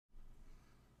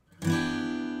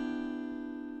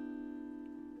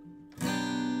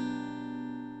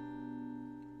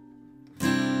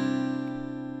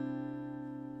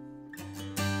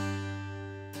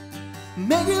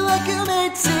Make it like I'm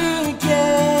 18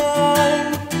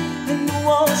 again, and the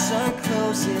walls are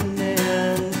closing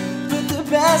in. But the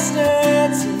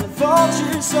bastards and the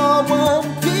vultures all want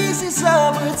pieces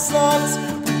of what's left.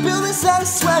 We build this out of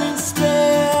sweat and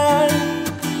spin,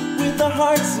 with our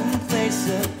hearts in place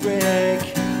of brick.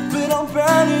 But I'll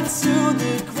burn it to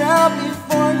the ground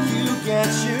before you get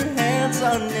your hands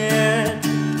on it.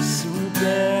 So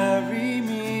bury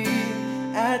me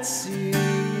at sea.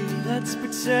 Let's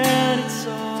pretend it's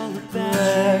all about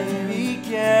Let me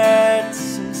get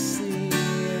some sleep.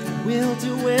 We'll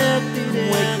do it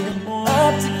in the morning.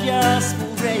 Up to gospel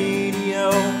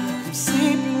radio, from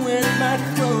sleeping with my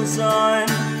clothes on.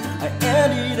 I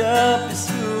ended up as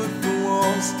food for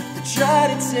wolves that try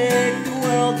to take the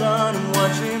world on. I'm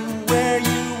wondering where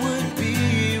you would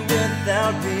be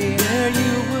without me. Where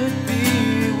you would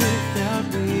be without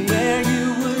me. Where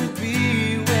you would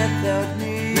be without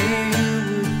me.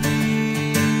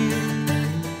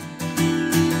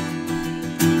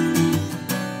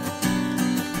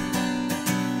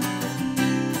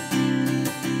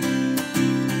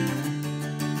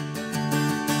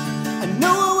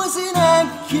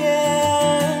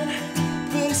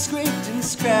 But I scraped and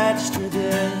scratched for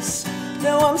this.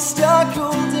 Now I'm stuck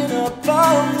holding a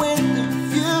bomb with the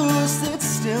fuse that's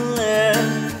still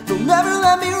lit. They'll never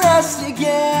let me rest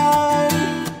again.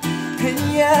 And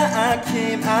yeah, I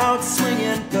came out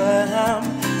swinging, but I'm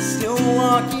still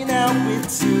walking out with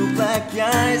two black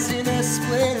eyes and a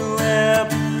split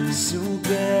lip. So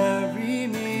bury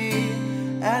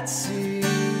me at sea.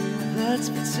 Let's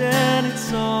pretend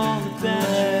it's all about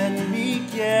Let me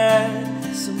get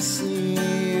some sleep.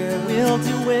 We'll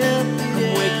do it I'm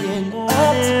waking up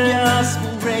to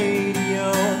gospel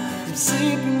radio. I'm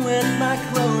sleeping with my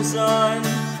clothes on.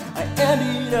 I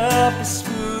ended up as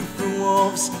food for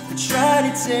wolves who try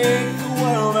to take the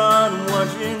world on. I'm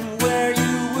wondering where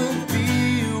you would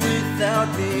be without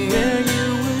me. Where you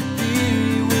would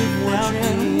be without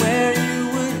me. Where you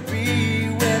would be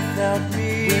without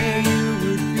me. Where you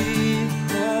would be.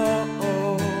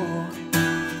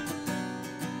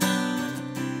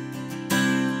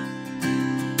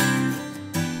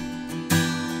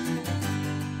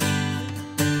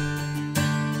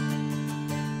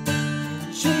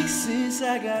 Jake says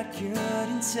I got good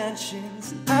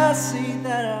intentions, and I say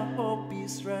that I hope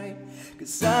he's right.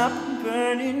 Cause I've been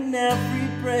burning every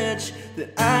bridge that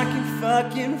I can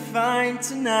fucking find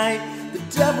tonight. The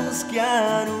devil's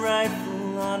got a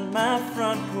rifle on my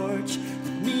front porch,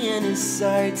 with me in his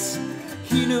sights.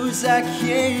 He knows I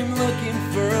came looking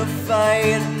for a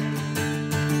fight.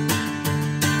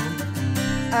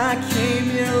 I came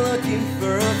here looking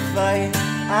for a fight.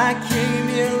 I came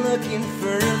here looking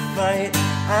for a fight.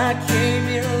 I came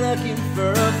here looking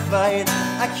for a fight.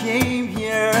 I came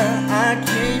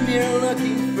here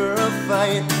looking for a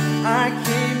fight. I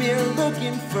came here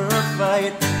looking for a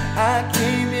fight. I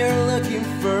came here looking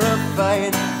for a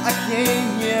fight.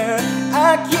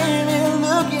 I came here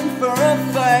looking for a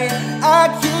fight. I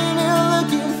came here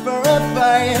looking for a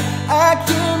fight. I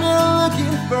came here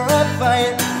looking for a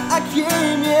fight. I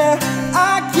came here